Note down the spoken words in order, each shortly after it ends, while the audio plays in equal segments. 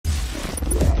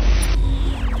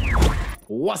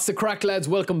What's the crack, lads?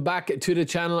 Welcome back to the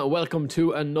channel. Welcome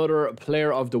to another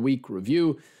Player of the Week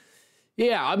review.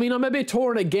 Yeah, I mean, I'm a bit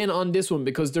torn again on this one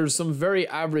because there's some very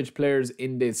average players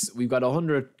in this. We've got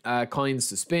 100 coins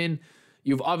to spin.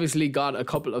 You've obviously got a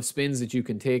couple of spins that you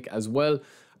can take as well.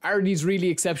 Are these really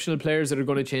exceptional players that are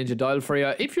going to change a dial for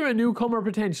you? If you're a newcomer,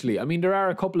 potentially. I mean, there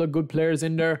are a couple of good players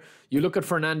in there. You look at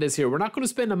Fernandez here. We're not going to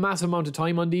spend a massive amount of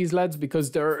time on these lads because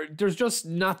there's just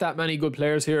not that many good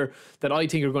players here that I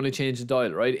think are going to change the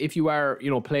dial, right? If you are,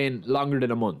 playing longer than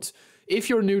a month. If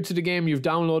you're new to the game, you've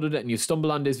downloaded it and you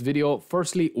stumble on this video,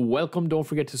 firstly, welcome. Don't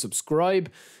forget to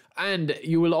subscribe. And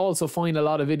you will also find a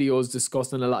lot of videos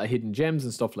discussing a lot of hidden gems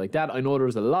and stuff like that. I know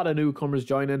there's a lot of newcomers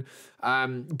joining.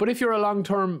 But if you're a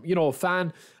long-term,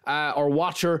 fan or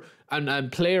watcher and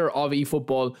player of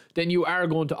eFootball, then you are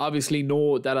going to obviously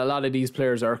know that a lot of these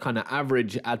players are kind of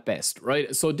average at best,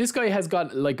 right? So this guy has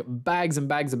got like bags and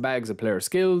bags and bags of player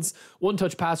skills.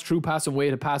 One-touch pass, true pass and way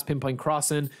to pass, pinpoint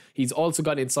crossing. He's also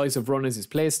got incisive run as his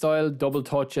play style, double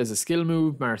touch as a skill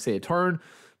move, Marseille turn.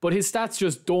 But his stats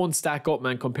just don't stack up,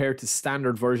 man, compared to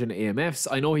standard version AMFs.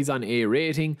 I know he's on A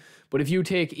rating, but if you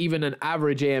take even an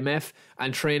average AMF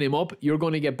and train him up, you're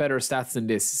going to get better stats than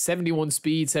this. 71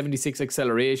 speed, 76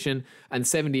 acceleration, and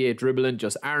 78 dribbling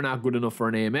just are not good enough for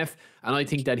an AMF, and I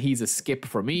think that he's a skip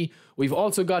for me. We've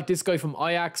also got this guy from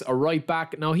Ajax, a right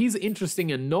back. Now, he's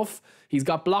interesting enough. He's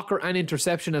got blocker and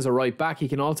interception as a right back. He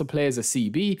can also play as a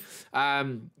CB.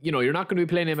 You're not going to be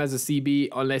playing him as a CB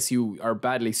unless you are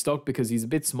badly stuck because he's a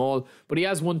bit small, but he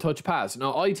has one-touch pass.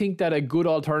 Now, I think that a good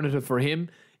alternative for him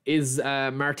is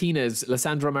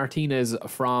Lisandro Martinez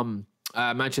from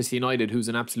Manchester United, who's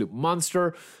an absolute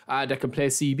monster that can play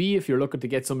CB if you're looking to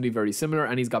get somebody very similar,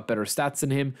 and he's got better stats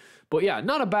than him. But yeah,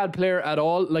 not a bad player at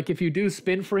all. Like, if you do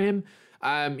spin for him,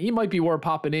 he might be worth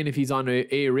popping in if he's on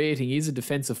a rating. He's a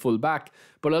defensive fullback,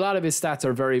 but a lot of his stats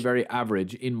are very, very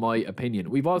average, in my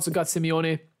opinion. We've also got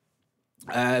Simeone,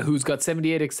 who's got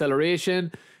 78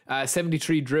 acceleration,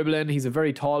 73 dribbling. He's a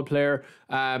very tall player.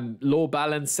 Low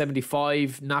balance,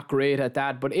 75, not great at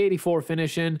that, but 84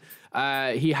 finishing.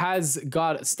 He has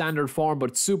got standard form,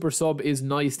 but super sub is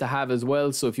nice to have as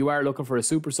well. So if you are looking for a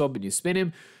super sub and you spin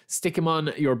him, stick him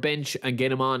on your bench and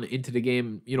get him on into the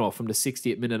game, from the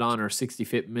 60th minute on or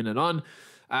 65th minute on.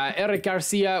 Eric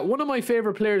Garcia, one of my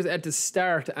favorite players at the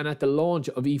start and at the launch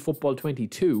of eFootball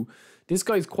 22. This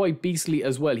guy's quite beastly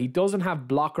as well. He doesn't have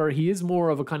blocker. He is more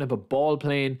of a kind of a ball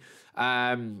playing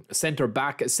centre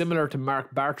back, similar to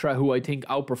Marc Bartra, who I think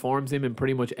outperforms him in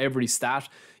pretty much every stat,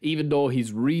 even though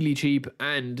he's really cheap,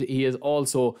 and he is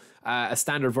also a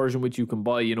standard version which you can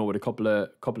buy, with a couple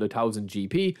of thousand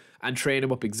GP and train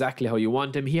him up exactly how you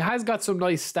want him. He has got some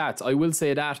nice stats, I will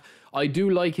say that. I do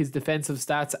like his defensive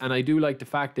stats, and I do like the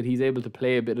fact that he's able to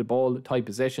play a bit of ball, tight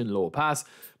possession, low pass,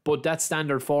 but that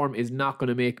standard form is not going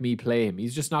to make me play him.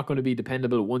 He's just not going to be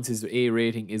dependable once his A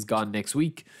rating is gone next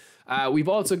week. We've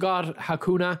also got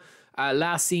Hakuna,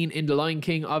 last seen in The Lion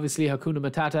King, obviously Hakuna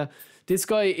Matata. This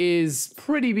guy is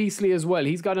pretty beastly as well.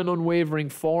 He's got an unwavering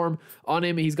form on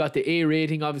him. He's got the A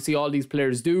rating, obviously all these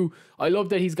players do. I love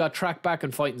that he's got track back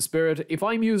and fighting spirit. If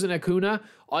I'm using Hakuna,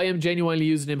 I am genuinely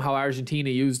using him how Argentina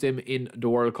used him in the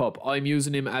World Cup. I'm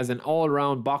using him as an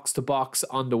all-round box-to-box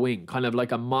on the wing, kind of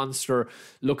like a monster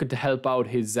looking to help out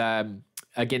his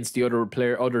against the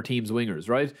other team's wingers,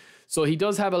 right? So he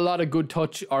does have a lot of good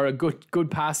touch or a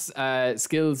good pass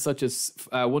skills, such as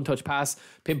one-touch pass,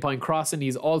 pinpoint crossing.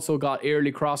 He's also got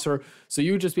early crosser, so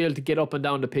you just be able to get up and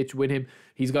down the pitch with him.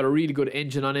 He's got a really good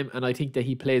engine on him, and I think that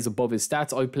he plays above his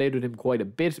stats. I've played with him quite a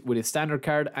bit with his standard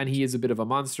card, and he is a bit of a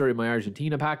monster in my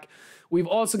Argentina pack. We've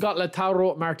also got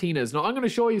LAUTARO Martinez. Now, I'm going to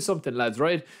show you something, lads,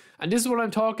 right? And this is what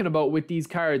I'm talking about with these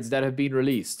cards that have been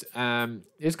released.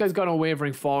 This guy's got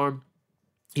unwavering form.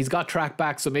 He's got track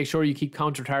back, so make sure you keep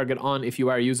counter target on if you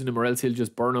are using him, or else he'll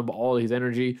just burn up all his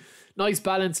energy. Nice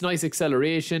balance, nice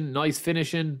acceleration, nice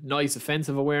finishing, nice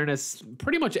offensive awareness,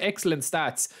 pretty much excellent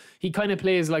stats. He kind of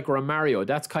plays like Romario.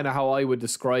 That's kind of how I would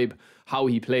describe how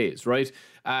he plays, right?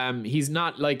 He's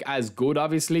not like as good,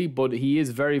 obviously, but he is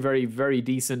very, very, very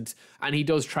decent, and he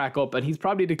does track up, and he's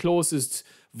probably the closest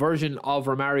version of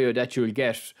Romario that you'll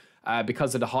get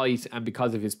because of the height and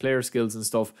because of his player skills and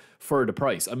stuff for the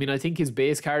price. I mean, I think his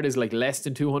base card is like less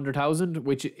than 200,000,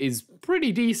 which is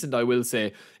pretty decent, I will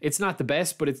say. It's not the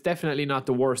best, but it's definitely not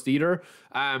the worst either.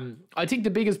 I think the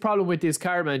biggest problem with this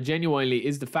card, man, genuinely,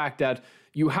 is the fact that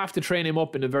you have to train him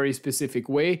up in a very specific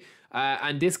way.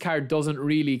 And this card doesn't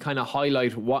really kind of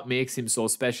highlight what makes him so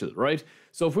special, right?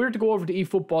 So if we were to go over to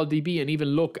eFootball DB and even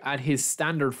look at his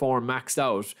standard form maxed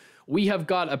out, we have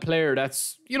got a player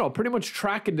that's, you know, pretty much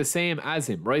tracking the same as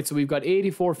him, right? So we've got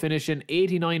 84 finishing,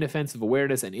 89 offensive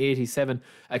awareness, and 87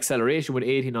 acceleration with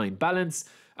 89 balance.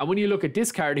 And when you look at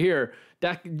this card here,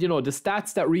 that, you know, the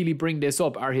stats that really bring this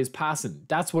up are his passing.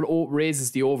 That's what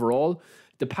raises the overall.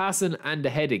 The passing and the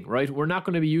heading, right? We're not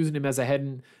going to be using him as a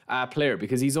heading player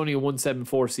because he's only a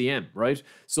 174 cm, right?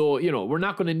 So, you know, we're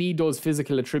not going to need those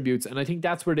physical attributes. And I think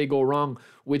that's where they go wrong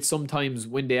with sometimes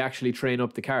when they actually train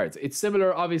up the cards. It's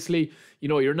similar, obviously, you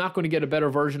know, you're not going to get a better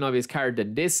version of his card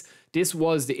than this. This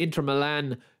was the Inter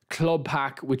Milan club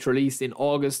pack which released in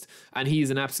August, and he's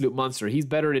an absolute monster. He's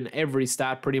better in every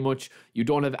stat pretty much. You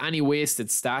don't have any wasted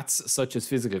stats such as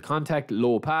physical contact,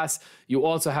 low pass. You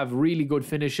also have really good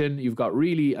finishing. You've got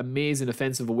really amazing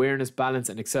offensive awareness, balance,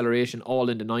 and acceleration all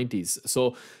in the 90s.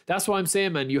 So that's why I'm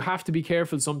saying, man, you have to be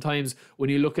careful sometimes when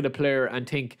you look at a player and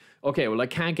think, okay, well, I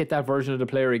can't get that version of the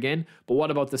player again, but what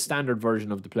about the standard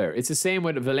version of the player? It's the same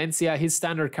with Valencia. His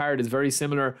standard card is very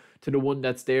similar to the one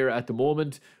that's there at the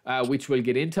moment, which we'll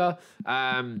get into.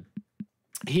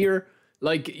 Here,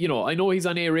 like, you know, I know he's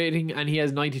on A rating and he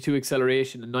has 92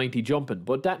 acceleration and 90 jumping,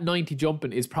 but that 90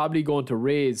 jumping is probably going to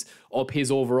raise up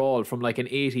his overall from like an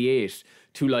 88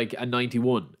 to like a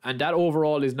 91. And that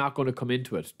overall is not going to come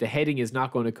into it. The heading is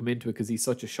not going to come into it because he's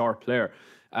such a sharp player.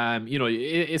 You know,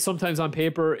 it's sometimes on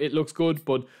paper it looks good,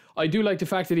 but I do like the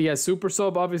fact that he has super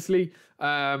sub, obviously.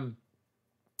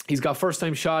 He's got first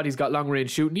time shot, he's got long range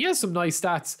shooting, he has some nice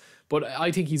stats, but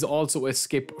I think he's also a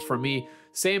skip for me.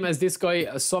 Same as this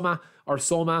guy, Soma.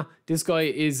 This guy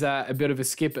is a bit of a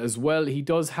skip as well. He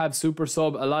does have super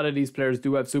sub. A lot of these players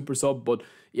do have super sub, but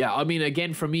yeah, I mean,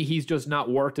 again, for me, he's just not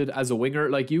worth it as a winger.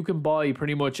 Like, you can buy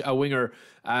pretty much a winger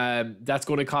that's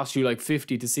going to cost you like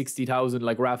 50 to 60,000,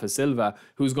 like Rafa Silva,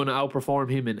 who's going to outperform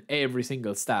him in every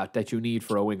single stat that you need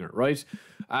for a winger, right?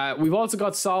 We've also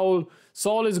got Saul.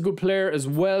 Saul is a good player as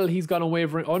well. He's got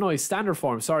unwavering. Oh no, he's standard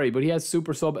form, sorry, but he has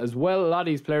super sub as well. A lot of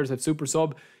these players have super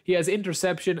sub. He has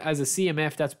interception as a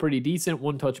CMF, that's pretty decent.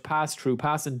 One touch pass, true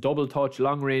passing, double touch,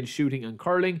 long range shooting, and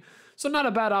curling. So not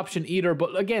a bad option either.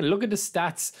 But again, look at the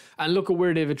stats and look at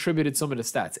where they've attributed some of the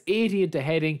stats. 80 into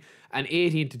heading and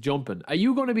 80 into jumping. Are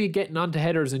you going to be getting onto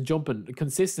headers and jumping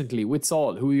consistently with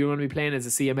Saul, who you're going to be playing as a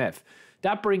CMF?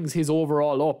 That brings his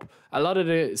overall up. A lot of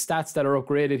the stats that are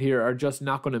upgraded here are just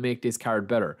not going to make this card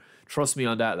better. Trust me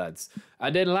on that, lads.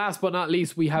 And then last but not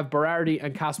least, we have Berardi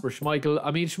and Kasper Schmeichel.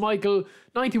 I mean, Schmeichel,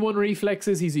 91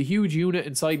 reflexes. He's a huge unit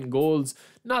inside and goals.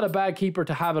 Not a bad keeper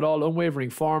to have it all. Unwavering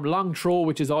form. Long throw,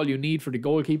 which is all you need for the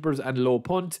goalkeepers, and low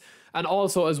punt. And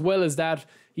also, as well as that,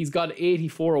 he's got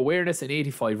 84 awareness and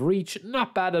 85 reach.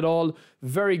 Not bad at all.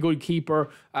 Very good keeper.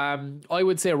 I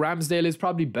would say Ramsdale is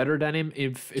probably better than him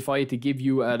if I had to give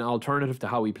you an alternative to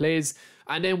how he plays.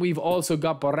 And then we've also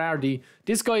got Berardi.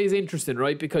 This guy is interesting,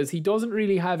 right? Because he doesn't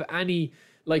really have any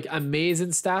like amazing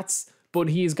stats, but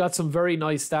he's got some very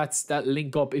nice stats that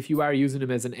link up if you are using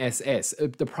him as an SS.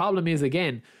 The problem is,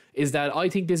 again, is that I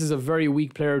think this is a very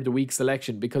weak player of the week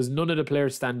selection because none of the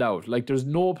players stand out. Like, there's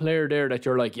no player there that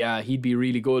you're like, yeah, he'd be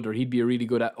really good or he'd be a really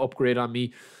good upgrade on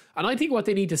me. And I think what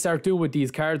they need to start doing with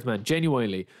these cards, man,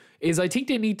 genuinely, is I think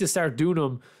they need to start doing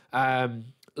them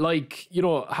like, you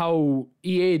know, how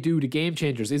EA do the game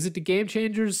changers. Is it the game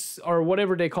changers or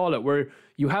whatever they call it, where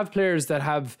you have players that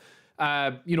have,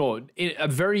 you know, a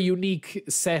very unique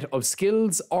set of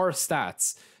skills or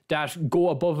stats that go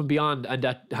above and beyond and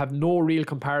that have no real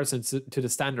comparisons to the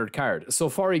standard card. So,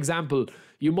 for example,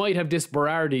 you might have this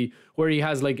Berardi where he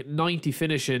has like 90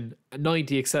 finishing,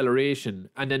 90 acceleration,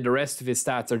 and then the rest of his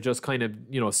stats are just kind of,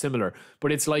 you know, similar.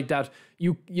 But it's like that,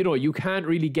 you know, you can't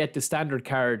really get the standard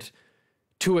card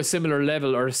to a similar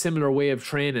level or a similar way of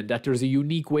training, that there's a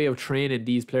unique way of training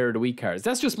these player of the week cards.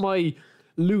 That's just my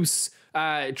loose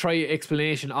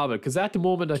explanation of it, because at the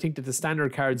moment I think that the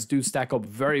standard cards do stack up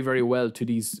very, very well to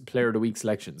these player of the week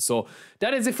selections. So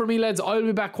that is it for me, lads. I'll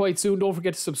be back quite soon. Don't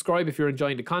forget to subscribe if you're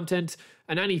enjoying the content,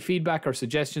 and any feedback or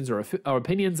suggestions or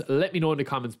opinions, let me know in the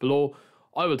comments below.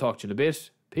 I will talk to you in a bit.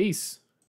 Peace.